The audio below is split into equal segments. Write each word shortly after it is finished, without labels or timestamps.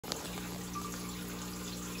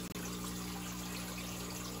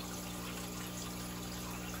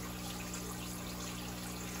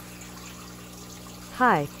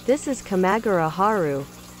Hi, this is Kamagura Haru.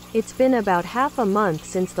 It's been about half a month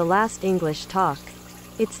since the last English talk.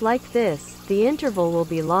 It's like this, the interval will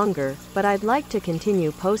be longer, but I'd like to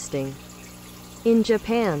continue posting. In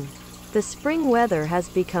Japan, the spring weather has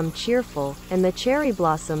become cheerful, and the cherry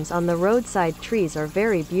blossoms on the roadside trees are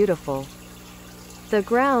very beautiful. The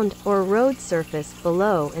ground, or road surface,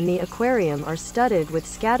 below and the aquarium are studded with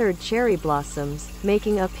scattered cherry blossoms,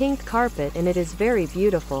 making a pink carpet, and it is very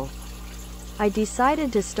beautiful. I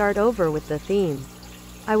decided to start over with the theme.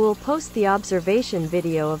 I will post the observation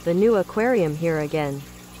video of the new aquarium here again.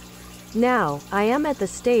 Now, I am at the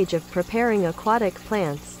stage of preparing aquatic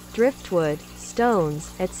plants, driftwood,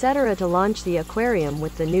 stones, etc. to launch the aquarium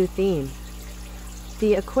with the new theme.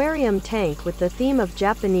 The aquarium tank with the theme of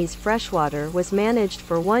Japanese freshwater was managed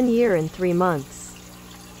for 1 year and 3 months.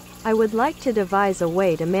 I would like to devise a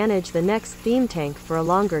way to manage the next theme tank for a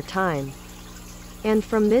longer time. And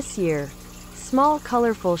from this year, small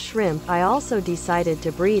colorful shrimp, I also decided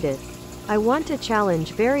to breed it. I want to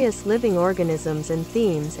challenge various living organisms and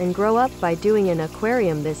themes and grow up by doing an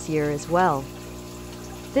aquarium this year as well.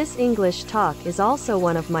 This English talk is also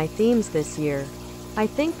one of my themes this year. I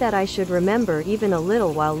think that I should remember even a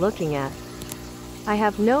little while looking at. I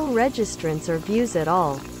have no registrants or views at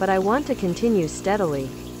all, but I want to continue steadily.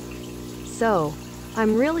 So,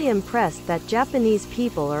 I'm really impressed that Japanese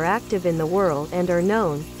people are active in the world and are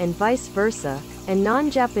known, and vice versa, and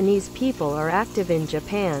non-Japanese people are active in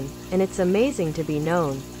Japan, and it's amazing to be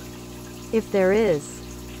known. If there is,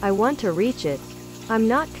 I want to reach it. I'm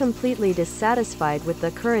not completely dissatisfied with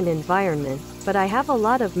the current environment, but I have a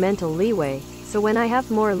lot of mental leeway, so when I have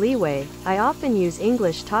more leeway, I often use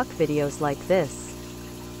English talk videos like this.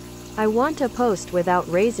 I want to post without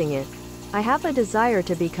raising it. I have a desire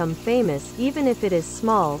to become famous, even if it is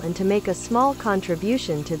small, and to make a small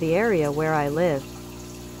contribution to the area where I live.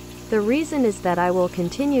 The reason is that I will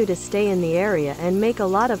continue to stay in the area and make a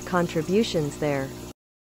lot of contributions there.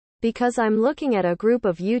 Because I'm looking at a group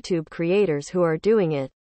of YouTube creators who are doing it.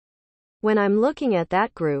 When I'm looking at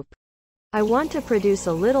that group, I want to produce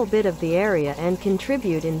a little bit of the area and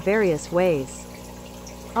contribute in various ways.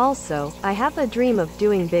 Also, I have a dream of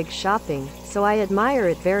doing big shopping, so I admire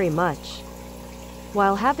it very much.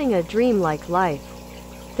 While having a dream like life,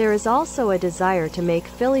 there is also a desire to make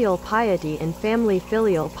filial piety and family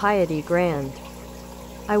filial piety grand.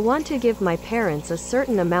 I want to give my parents a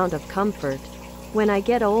certain amount of comfort. When I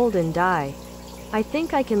get old and die, I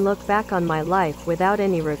think I can look back on my life without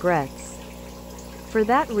any regrets. For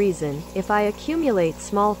that reason, if I accumulate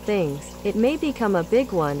small things, it may become a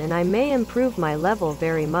big one and I may improve my level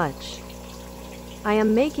very much. I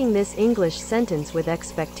am making this English sentence with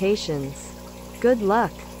expectations. Good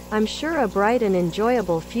luck. I'm sure a bright and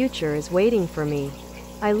enjoyable future is waiting for me.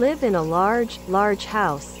 I live in a large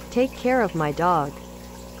house, take care of my dog.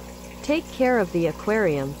 Take care of the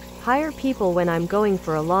aquarium, hire people when I'm going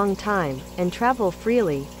for a long time, and travel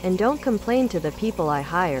freely, and don't complain to the people I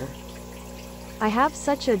hire. I have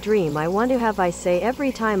such a dream I want to have. I say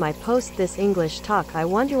every time I post this English talk I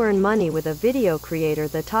want to earn money with a video creator.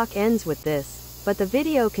 The talk ends with this, but the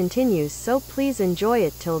video continues, so please enjoy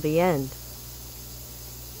it till the end.